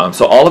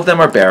 So all of them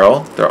are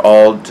beryl. They're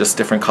all just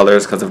different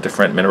colors because of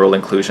different mineral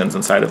inclusions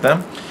inside of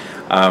them.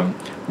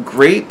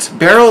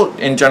 Beryl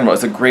in general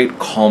is a great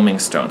calming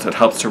stone, so it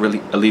helps to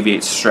really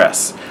alleviate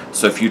stress.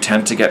 So if you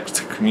tend to get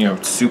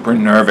super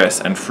nervous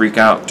and freak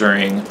out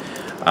during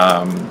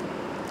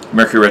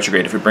Mercury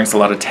retrograde, if it brings a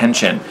lot of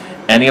tension,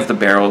 any of the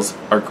beryls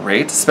are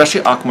great,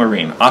 especially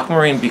aquamarine.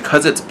 Aquamarine,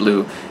 because it's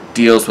blue,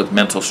 deals with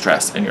mental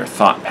stress and your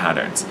thought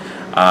patterns.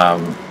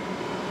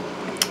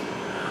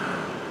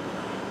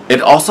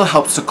 It also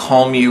helps to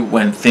calm you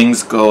when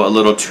things go a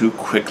little too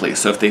quickly.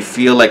 So if they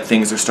feel like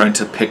things are starting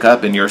to pick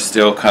up and you're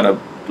still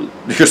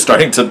you're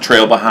starting to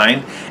trail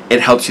behind,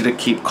 it helps you to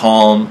keep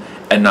calm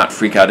and not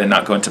freak out and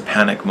not go into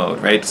panic mode,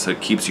 right? So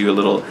it keeps you a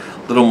little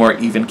more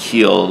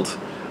even-keeled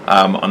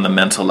on the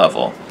mental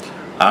level.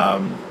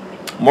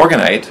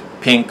 Morganite,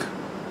 pink,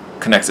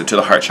 connects it to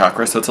the heart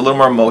chakra, so it's a little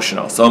more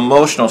emotional. So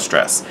emotional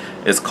stress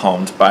is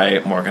calmed by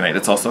morganite.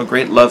 It's also a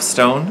great love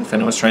stone if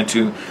anyone's trying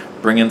to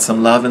bring in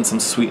some love and some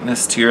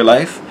sweetness to your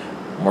life.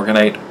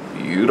 Morganite,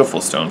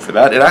 beautiful stone for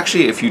that. It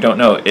actually, if you don't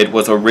know, it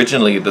was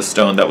originally the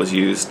stone that was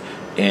used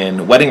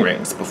in wedding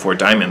rings before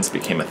diamonds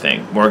became a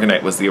thing.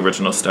 Morganite was the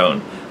original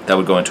stone that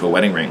would go into a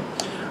wedding ring.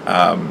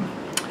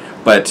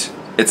 But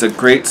it's a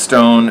great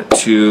stone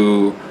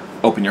to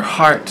open your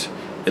heart,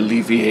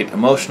 alleviate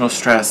emotional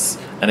stress,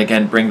 and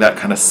again, bring that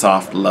kind of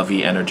soft,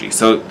 lovey energy.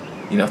 So,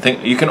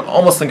 you can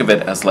almost think of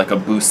it as like a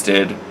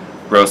boosted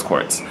rose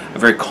quartz, a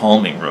very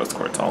calming rose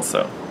quartz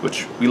also,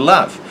 which we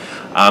love.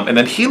 And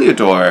then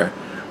Heliodor,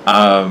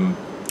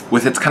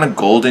 with its kind of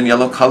golden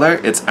yellow color,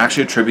 it's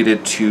actually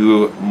attributed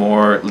to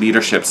more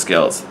leadership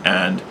skills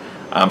and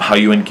how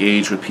you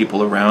engage with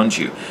people around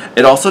you.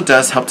 It also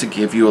does help to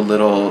give you a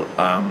little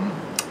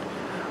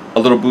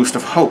boost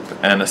of hope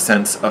and a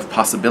sense of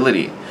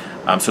possibility.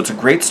 So it's a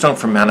great stone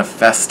for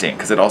manifesting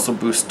because it also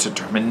boosts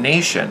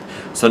determination.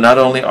 So not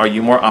only are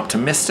you more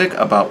optimistic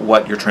about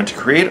what you're trying to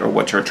create or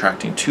what you're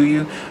attracting to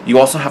you, you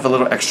also have a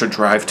little extra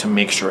drive to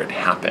make sure it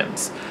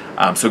happens.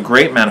 So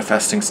great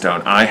manifesting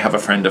stone. I have a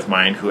friend of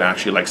mine who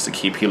actually likes to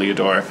keep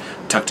Heliodor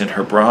tucked in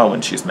her bra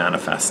when she's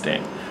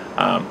manifesting.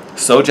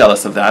 So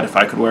jealous of that. If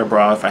I could wear a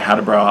bra, if I had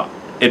a bra,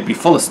 it'd be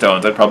full of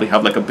stones. I'd probably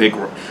have like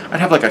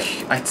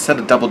I'd set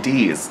a double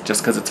D's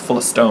just because it's full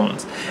of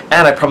stones.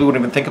 And I probably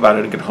wouldn't even think about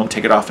it. I'd get home,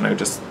 take it off, and I would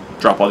just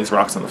drop all these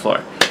rocks on the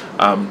floor.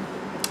 I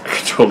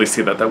could totally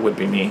see that. That would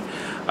be me.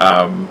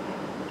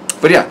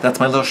 But yeah, that's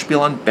my little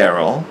spiel on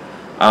Beryl.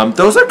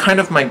 Those are kind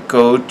of my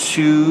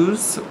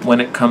go-tos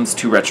when it comes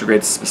to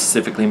retrograde,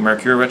 specifically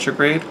Mercury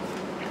retrograde.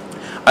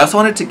 I also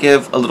wanted to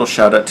give a little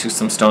shout out to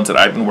some stones that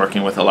I've been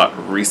working with a lot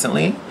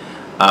recently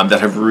that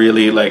have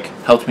really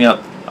helped me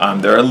out.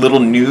 They're a little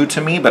new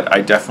to me, but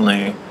I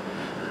definitely,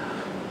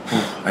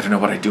 I don't know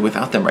what I'd do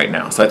without them right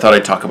now. So I thought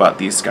I'd talk about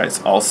these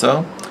guys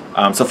also.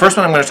 So first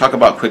one I'm going to talk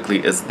about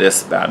quickly is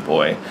this bad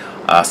boy.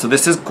 So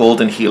this is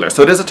Golden Healer.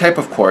 So it is a type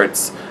of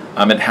quartz.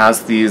 It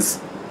has these,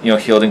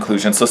 healed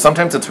inclusions. So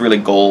sometimes it's really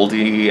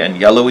goldy and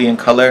yellowy in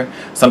color.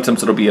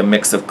 Sometimes it'll be a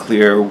mix of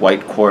clear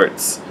white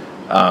quartz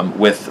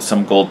with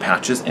some gold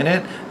patches in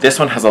it. This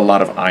one has a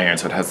lot of iron,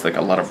 so it has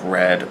a lot of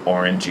red,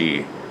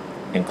 orangey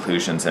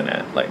inclusions in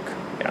it.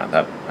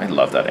 Yeah, I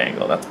love that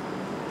angle. That's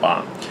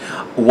bomb.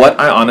 What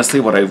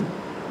I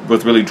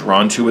was really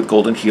drawn to with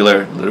Golden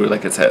Healer, literally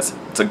like it says,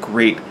 it's a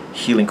great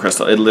healing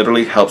crystal. It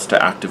literally helps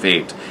to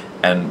activate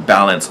and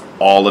balance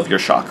all of your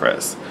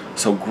chakras.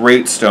 So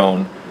great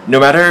stone. No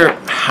matter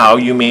how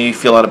you may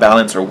feel out of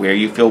balance or where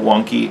you feel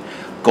wonky,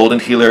 Golden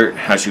Healer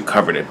has you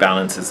covered. It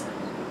balances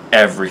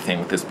everything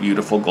with this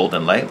beautiful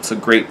golden light. It's a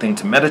great thing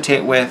to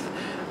meditate with.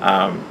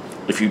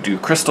 If you do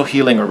crystal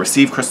healing or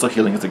receive crystal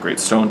healing, it's a great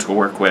stone to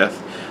work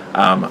with.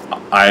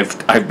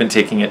 I've been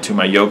taking it to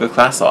my yoga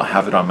class, so I'll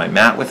have it on my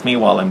mat with me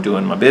while I'm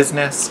doing my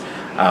business.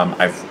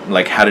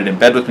 I've had it in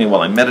bed with me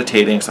while I'm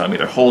meditating, so I'm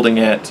either holding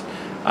it.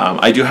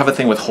 I do have a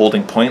thing with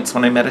holding points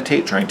when I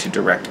meditate, trying to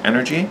direct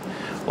energy.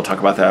 We'll talk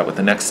about that with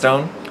the next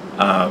stone.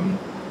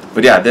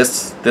 But yeah,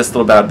 this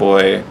little bad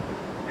boy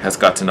has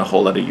gotten a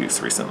whole lot of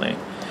use recently.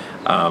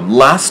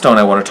 Last stone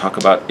I want to talk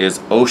about is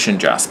Ocean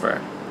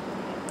Jasper.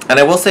 And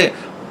I will say,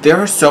 there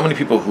are so many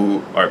people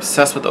who are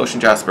obsessed with Ocean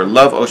Jasper,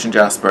 love Ocean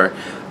Jasper.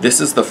 These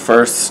are the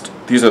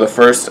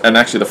first, and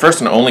actually the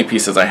first and only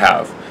pieces I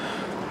have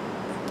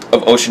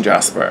of Ocean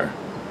Jasper.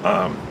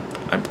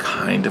 I'm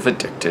kind of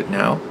addicted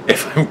now,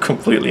 if I'm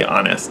completely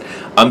honest.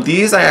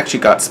 These I actually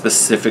got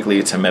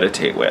specifically to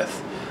meditate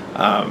with.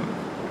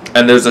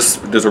 And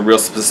there's a real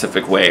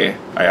specific way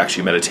I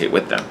actually meditate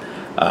with them.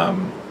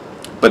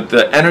 But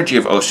the energy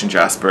of Ocean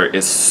Jasper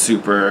is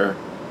super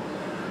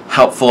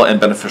helpful and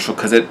beneficial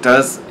because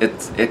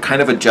it kind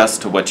of adjusts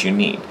to what you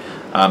need.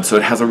 So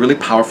it has a really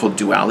powerful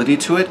duality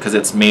to it because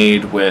it's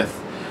made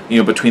with,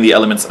 between the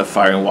elements of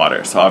fire and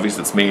water. So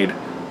obviously it's made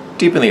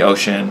deep in the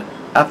ocean,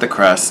 at the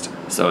crust.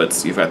 So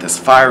you've got this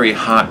fiery,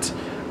 hot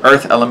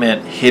earth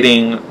element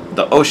hitting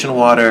the ocean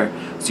water.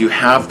 So you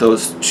have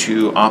those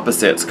two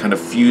opposites kind of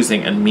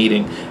fusing and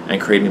meeting and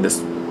creating this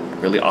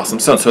really awesome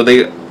stone. So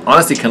they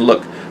honestly can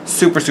look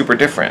super, super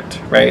different,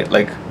 right?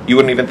 You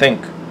wouldn't even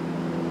think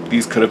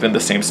these could have been the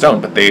same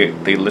stone, but they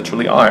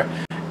literally are.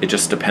 It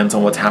just depends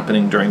on what's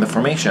happening during the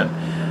formation.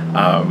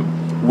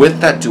 With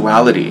that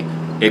duality,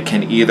 it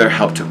can either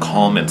help to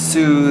calm and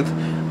soothe.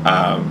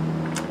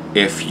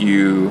 If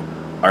you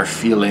are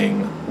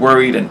feeling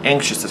worried and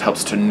anxious, it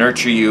helps to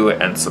nurture you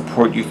and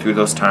support you through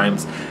those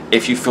times.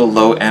 If you feel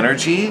low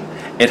energy,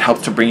 it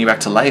helps to bring you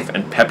back to life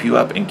and pep you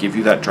up and give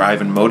you that drive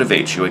and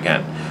motivate you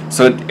again.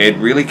 So it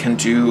really can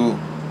do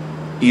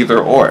either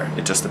or.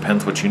 It just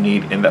depends what you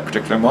need in that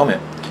particular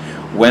moment.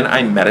 When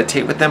I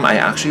meditate with them, I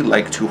actually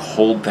like to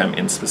hold them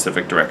in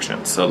specific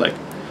directions. So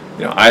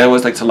I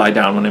always like to lie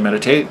down when I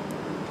meditate.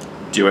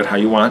 Do it how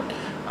you want.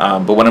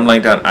 But when I'm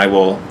lying down,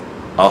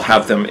 I'll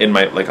have them in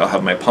my, I'll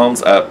have my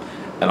palms up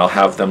and I'll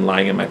have them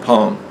lying in my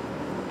palm.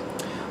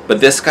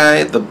 But this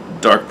guy, the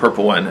dark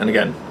purple one, and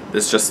again,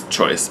 it's just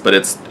choice, but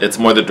it's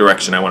more the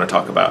direction I want to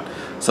talk about.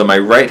 So my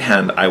right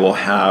hand, I will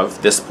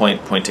have this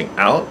point pointing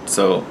out.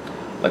 So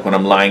when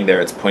I'm lying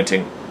there, it's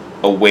pointing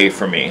away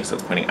from me, so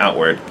it's pointing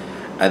outward.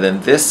 And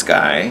then this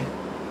guy,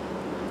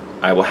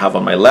 I will have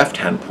on my left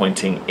hand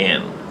pointing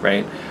in,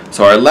 right?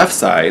 So our left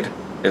side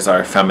is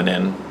our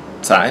feminine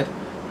side.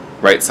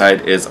 Right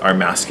side is our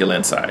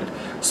masculine side.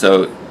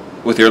 So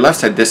with your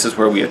left side, this is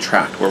where we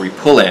attract, where we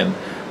pull in,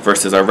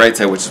 versus our right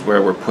side, which is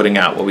where we're putting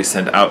out, what we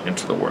send out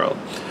into the world.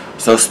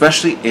 So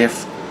especially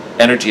if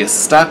energy is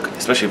stuck,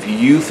 especially if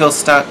you feel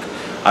stuck,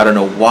 I don't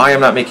know why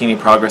I'm not making any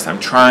progress, I'm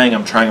trying,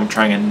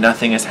 and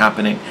nothing is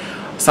happening.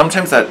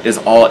 Sometimes that is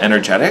all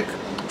energetic.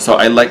 So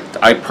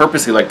I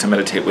purposely like to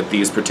meditate with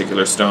these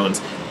particular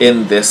stones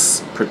in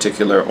this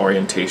particular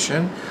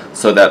orientation,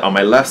 so that on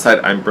my left side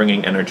I'm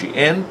bringing energy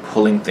in,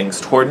 pulling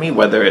things toward me,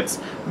 whether it's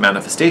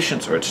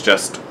manifestations or it's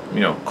just, you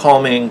know,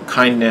 calming,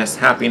 kindness,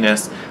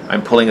 happiness.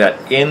 I'm pulling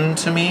that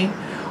into me,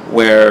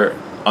 where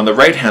on the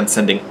right hand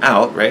sending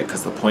out, right,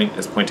 because the point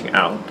is pointing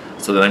out,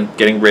 so that I'm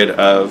getting rid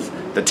of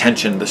the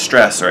tension, the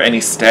stress, or any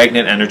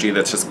stagnant energy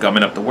that's just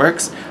gumming up the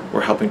works.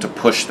 We're helping to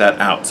push that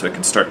out so it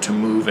can start to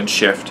move and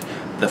shift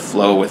the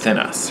flow within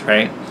us,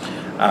 right?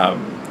 I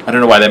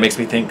don't know why that makes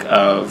me think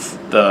of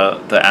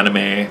the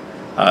anime,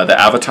 the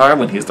Avatar,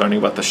 when he's learning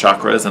about the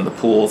chakras and the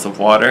pools of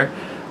water.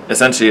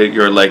 Essentially,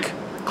 you're like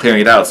clearing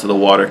it out so the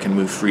water can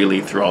move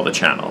freely through all the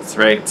channels,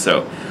 right?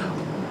 So,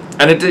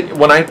 and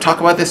when I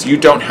talk about this, you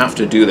don't have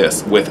to do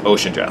this with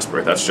ocean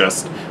jasper. That's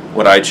just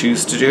what I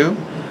choose to do.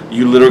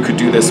 You literally could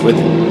do this with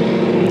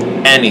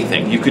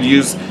anything. You could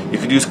use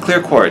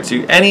clear quartz.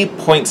 Any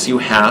points you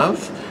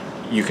have,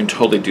 you can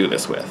totally do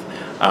this with.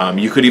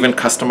 You could even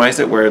customize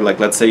it where, like,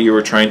 let's say you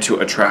were trying to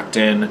attract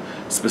in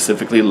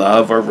specifically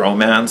love or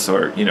romance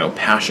or, you know,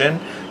 passion.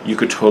 You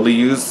could totally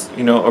use,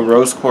 you know, a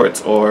rose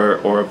quartz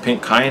or a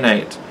pink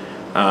kyanite,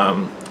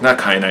 not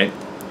kyanite,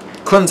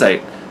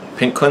 kunzite,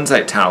 pink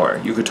kunzite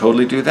tower. You could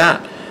totally do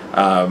that.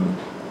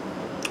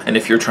 And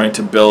if you're trying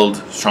to build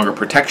stronger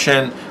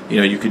protection, you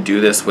know, you could do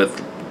this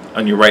with,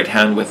 on your right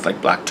hand, with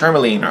like black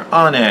tourmaline or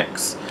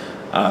onyx,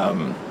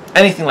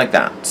 anything like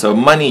that. So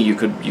money, you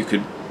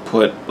could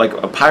put like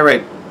a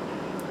pyrite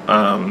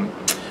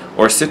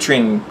or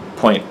citrine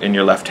point in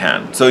your left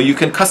hand. So you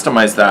can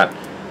customize that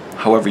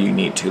however you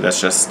need to. That's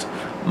just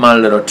my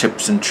little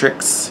tips and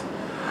tricks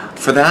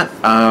for that.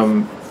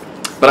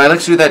 But I like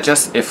to do that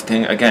just if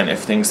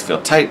things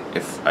feel tight,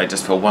 if I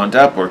just feel wound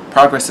up or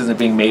progress isn't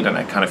being made and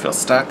I kind of feel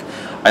stuck,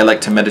 I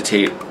like to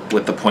meditate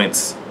with the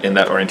points in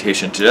that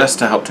orientation just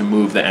to help to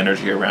move the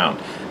energy around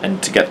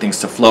and to get things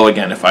to flow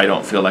again if I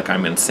don't feel like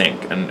I'm in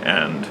sync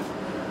and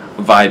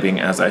vibing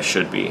as I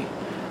should be.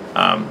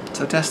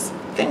 So just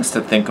things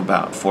to think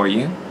about for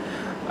you.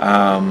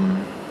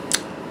 I'm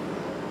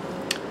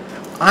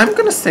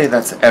going to say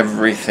that's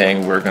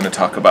everything we're going to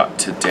talk about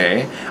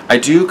today. I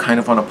do kind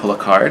of want to pull a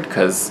card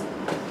because,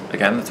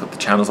 again, that's what the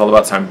channel's all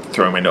about, so I'm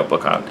throwing my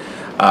notebook out.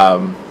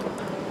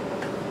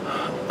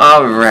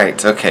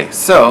 Alright, okay,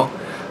 so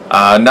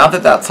now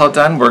that that's all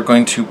done, we're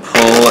going to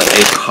pull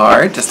a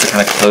card just to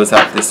kind of close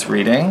out this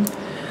reading.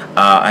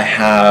 I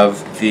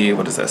have the,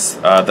 what is this?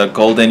 The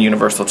Golden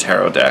Universal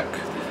Tarot deck.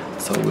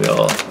 So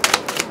we'll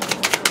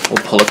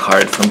pull a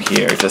card from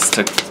here just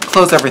to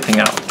close everything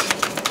out.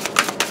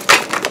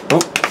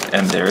 Oh,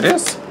 and there it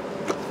is.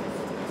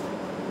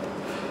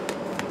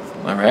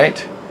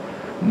 Alright.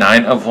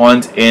 9 of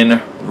Wands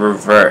in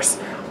reverse.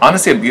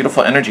 Honestly, a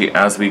beautiful energy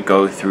as we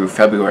go through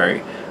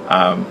February.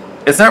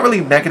 It's not really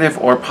negative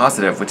or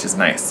positive, which is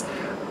nice.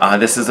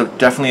 This is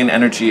definitely an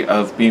energy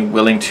of being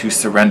willing to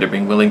surrender,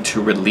 being willing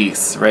to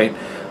release, right?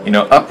 You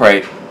know,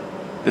 upright,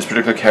 this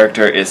particular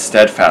character is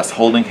steadfast,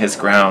 holding his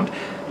ground.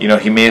 You know,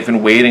 he may have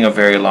been waiting a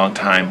very long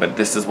time, but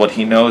this is what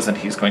he knows, and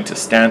he's going to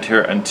stand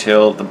here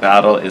until the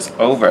battle is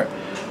over.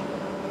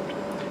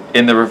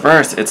 In the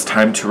reverse, it's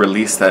time to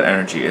release that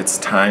energy. It's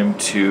time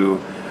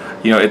to,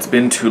 you know, it's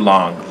been too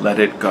long. Let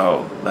it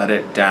go. Let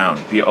it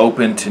down. Be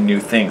open to new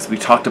things. We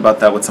talked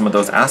about that with some of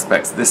those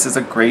aspects. This is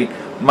a great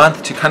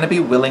month to kind of be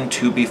willing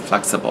to be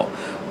flexible.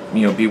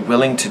 You know, be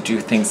willing to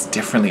do things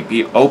differently.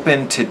 Be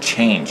open to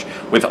change.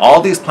 With all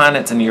these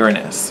planets in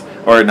Uranus,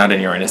 or not in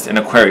Uranus, in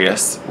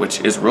Aquarius,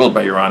 which is ruled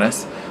by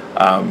Uranus,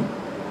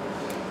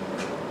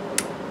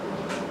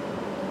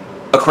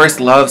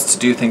 Aquarius loves to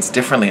do things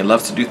differently. It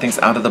loves to do things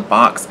out of the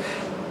box.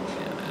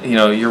 You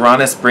know,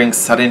 Uranus brings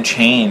sudden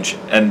change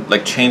and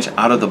like change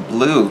out of the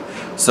blue.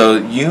 So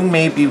you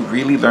may be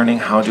really learning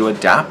how to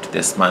adapt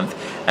this month.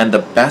 And the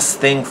best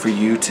thing for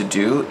you to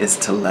do is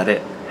to let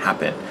it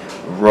happen.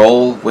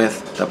 Roll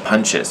with the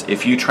punches.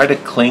 If you try to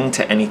cling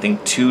to anything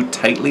too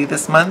tightly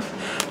this month,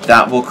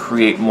 that will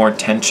create more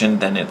tension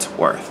than it's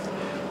worth.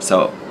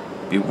 So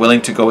be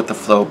willing to go with the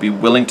flow. Be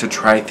willing to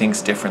try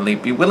things differently.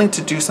 Be willing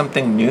to do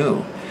something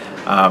new.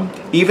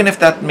 Even if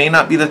that may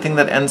not be the thing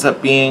that ends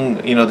up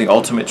being, you know, the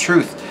ultimate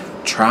truth,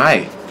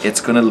 try. It's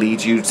going to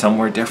lead you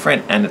somewhere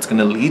different, and it's going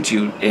to lead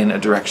you in a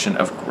direction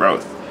of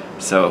growth.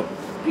 So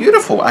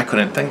beautiful. I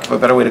couldn't think of a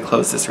better way to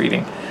close this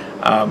reading.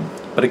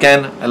 But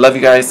again, I love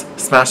you guys.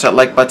 Smash that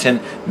like button.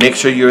 Make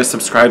sure you're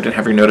subscribed and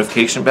have your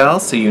notification bell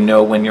so you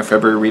know when your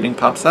February reading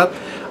pops up.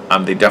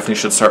 They definitely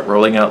should start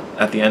rolling out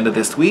at the end of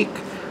this week.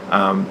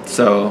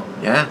 So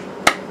yeah,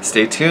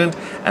 stay tuned,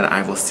 and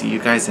I will see you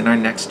guys in our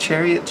next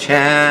Chariot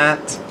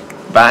Chat.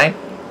 Bye.